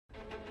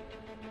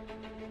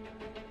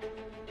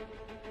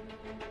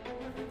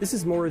This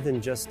is more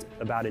than just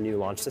about a new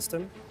launch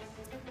system.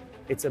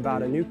 It's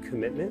about a new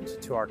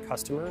commitment to our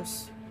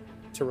customers,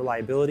 to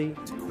reliability,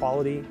 to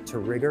quality, to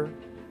rigor.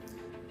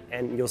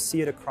 And you'll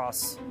see it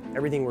across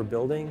everything we're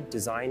building,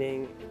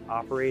 designing,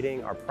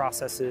 operating, our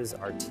processes,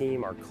 our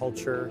team, our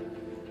culture.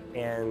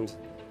 And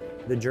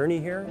the journey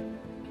here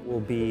will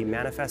be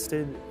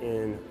manifested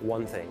in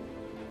one thing: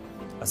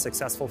 a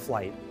successful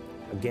flight,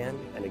 again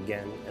and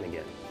again and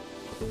again.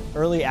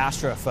 Early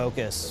Astra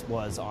focus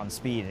was on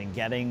speed and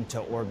getting to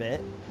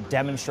orbit,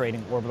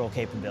 demonstrating orbital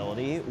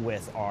capability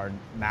with our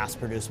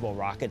mass-producible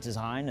rocket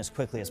design as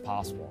quickly as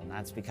possible. And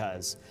that's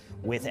because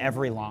with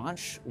every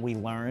launch, we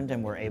learned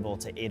and were able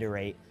to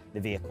iterate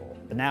the vehicle.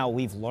 But now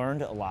we've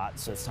learned a lot,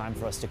 so it's time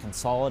for us to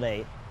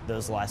consolidate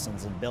those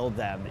lessons and build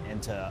them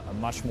into a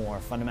much more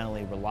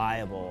fundamentally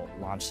reliable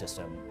launch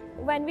system.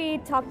 When we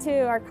talked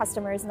to our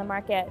customers in the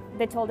market,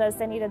 they told us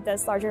they needed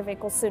this larger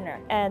vehicle sooner.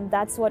 And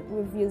that's what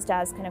we've used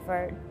as kind of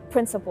our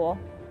principle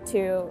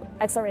to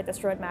accelerate this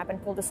roadmap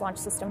and pull this launch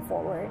system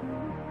forward.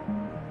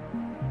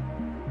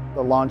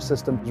 The launch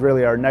system is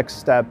really our next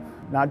step,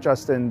 not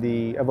just in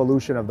the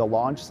evolution of the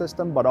launch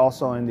system, but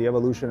also in the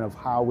evolution of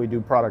how we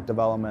do product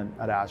development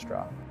at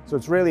Astra. So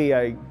it's really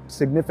a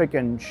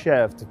significant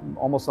shift,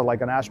 almost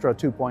like an Astra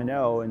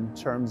 2.0 in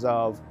terms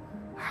of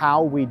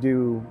how we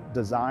do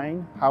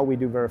design, how we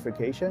do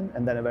verification,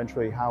 and then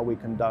eventually how we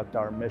conduct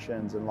our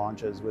missions and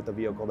launches with the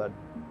vehicle that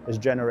is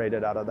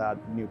generated out of that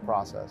new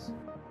process.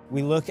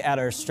 We look at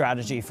our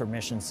strategy for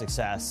mission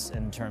success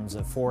in terms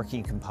of 4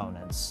 key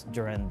components.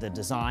 During the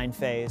design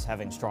phase,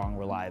 having strong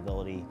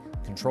reliability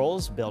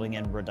controls, building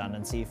in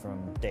redundancy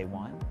from day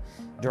one.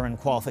 During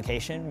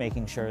qualification,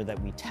 making sure that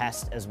we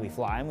test as we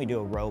fly, and we do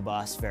a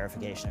robust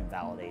verification and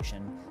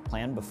validation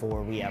plan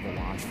before we ever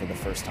launch for the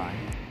first time.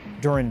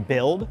 During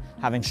build,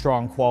 having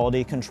strong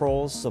quality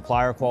controls,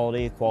 supplier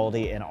quality,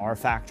 quality in our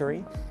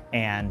factory,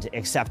 and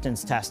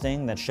acceptance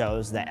testing that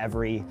shows that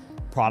every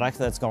product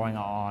that's going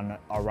on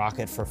a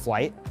rocket for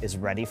flight is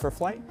ready for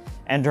flight.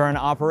 And during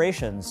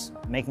operations,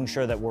 making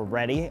sure that we're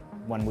ready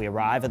when we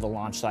arrive at the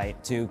launch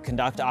site to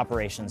conduct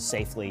operations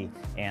safely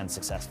and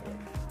successfully.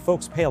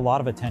 Folks pay a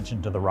lot of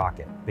attention to the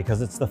rocket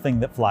because it's the thing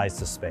that flies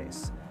to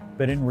space.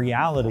 But in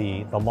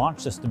reality, the launch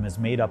system is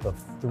made up of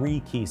 3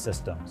 key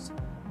systems: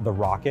 the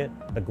rocket,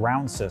 the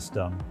ground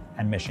system,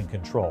 and mission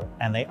control.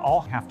 And they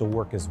all have to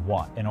work as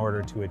one in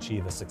order to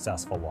achieve a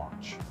successful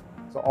launch.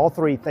 So all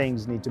 3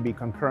 things need to be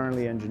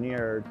concurrently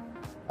engineered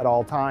at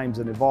all times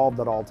and evolved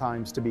at all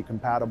times to be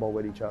compatible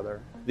with each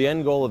other. The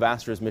end goal of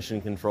Astra's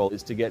mission control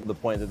is to get to the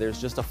point that there's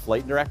just a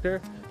flight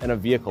director and a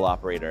vehicle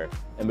operator.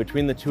 And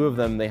between the 2 of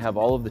them, they have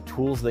all of the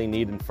tools they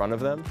need in front of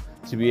them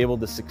to be able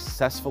to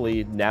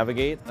successfully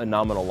navigate a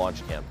nominal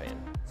launch campaign.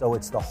 So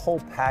it's the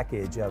whole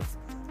package of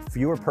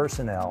fewer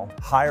personnel,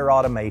 higher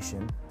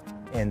automation,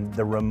 and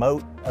the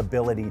remote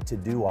ability to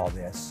do all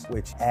this,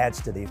 which adds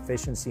to the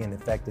efficiency and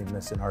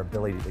effectiveness in our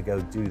ability to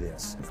go do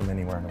this from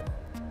anywhere in the world.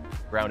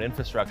 Ground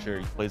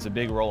infrastructure plays a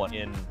big role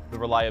in the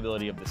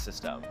reliability of the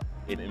system.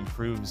 It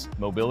improves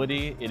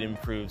mobility, it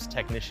improves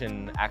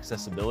technician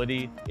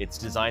accessibility, it's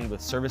designed with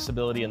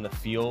serviceability in the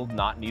field,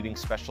 not needing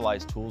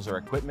specialized tools or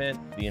equipment.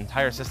 The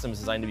entire system is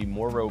designed to be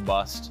more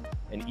robust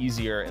and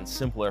easier and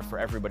simpler for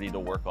everybody to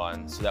work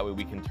on, so that way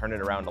we can turn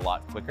it around a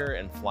lot quicker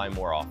and fly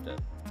more often.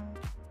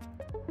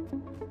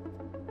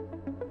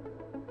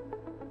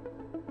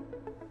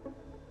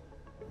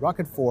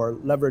 Rocket 4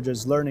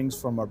 leverages learnings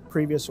from our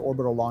previous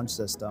orbital launch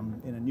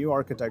system in a new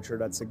architecture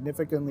that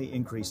significantly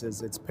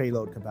increases its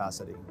payload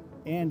capacity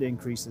and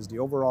increases the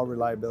overall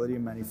reliability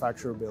and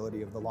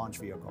manufacturability of the launch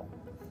vehicle.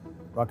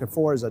 Rocket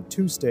 4 is a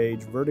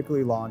 2-stage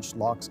vertically launched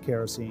LOX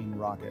kerosene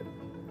rocket.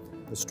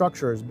 The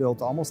structure is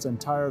built almost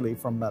entirely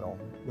from metal,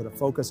 with a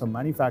focus on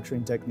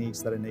manufacturing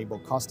techniques that enable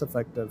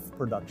cost-effective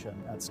production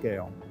at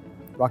scale.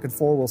 Rocket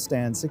 4 will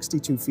stand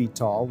 62 feet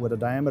tall with a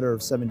diameter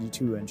of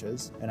 72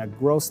 inches and a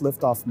gross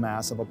liftoff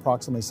mass of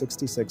approximately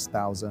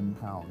 66,000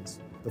 pounds.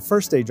 The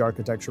first stage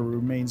architecture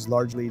remains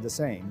largely the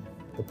same.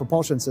 The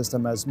propulsion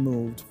system has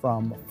moved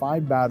from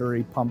 5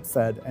 battery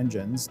pump-fed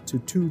engines to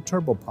 2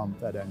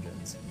 turbopump-fed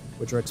engines,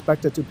 which are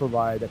expected to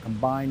provide a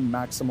combined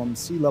maximum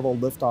sea-level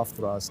liftoff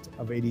thrust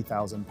of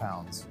 80,000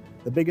 pounds.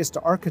 The biggest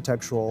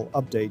architectural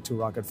update to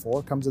Rocket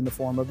 4 comes in the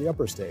form of the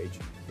upper stage,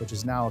 which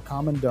is now a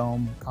common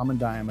dome, common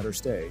diameter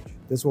stage.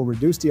 This will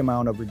reduce the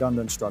amount of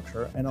redundant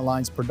structure and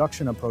aligns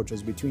production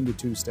approaches between the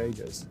 2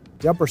 stages.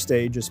 The upper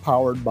stage is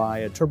powered by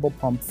a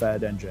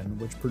turbopump-fed engine,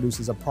 which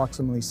produces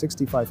approximately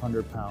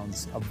 6,500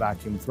 pounds of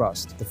vacuum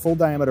thrust. The full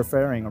diameter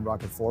fairing on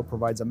Rocket 4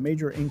 provides a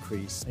major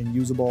increase in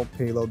usable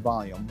payload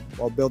volume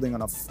while building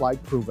on a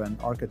flight-proven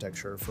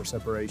architecture for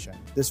separation.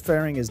 This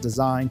fairing is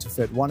designed to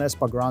fit 1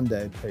 ESPA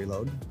Grande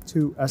payload,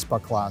 2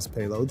 ESPA-class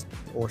payloads,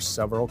 or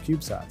several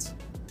CubeSats.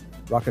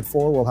 Rocket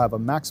 4 will have a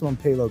maximum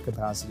payload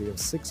capacity of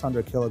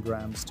 600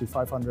 kilograms to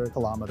 500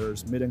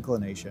 kilometers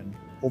mid-inclination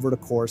over the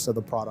course of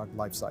the product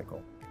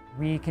lifecycle.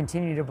 We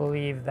continue to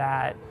believe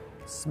that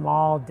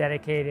small,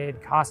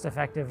 dedicated,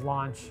 cost-effective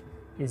launch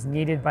is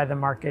needed by the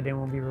market and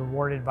will be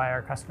rewarded by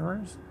our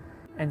customers.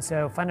 And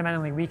so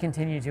fundamentally, we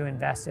continue to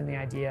invest in the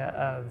idea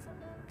of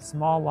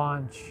small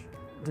launch,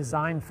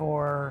 designed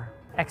for,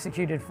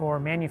 executed for,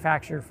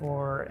 manufactured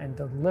for, and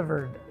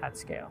delivered at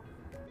scale.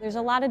 There's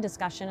a lot of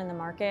discussion in the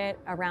market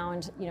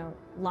around,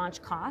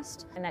 launch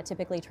cost, and that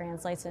typically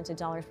translates into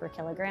dollars per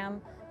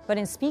kilogram. But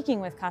in speaking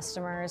with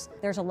customers,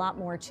 there's a lot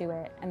more to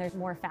it, and there's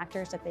more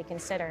factors that they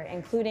consider,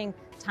 including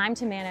time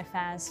to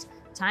manifest,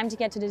 time to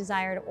get to the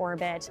desired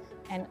orbit,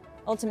 and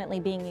ultimately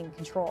being in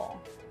control.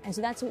 And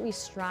so that's what we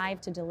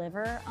strive to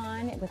deliver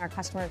on with our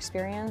customer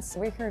experience.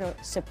 We're here to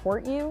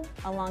support you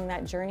along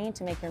that journey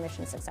to make your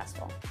mission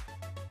successful.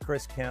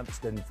 Chris Kemp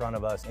stood in front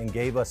of us and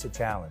gave us a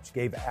challenge,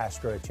 gave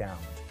Astra a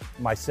challenge.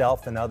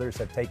 Myself and others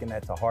have taken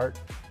that to heart,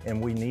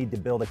 and we need to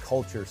build a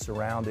culture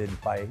surrounded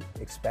by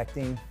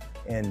expecting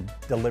and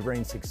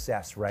delivering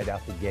success right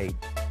out the gate.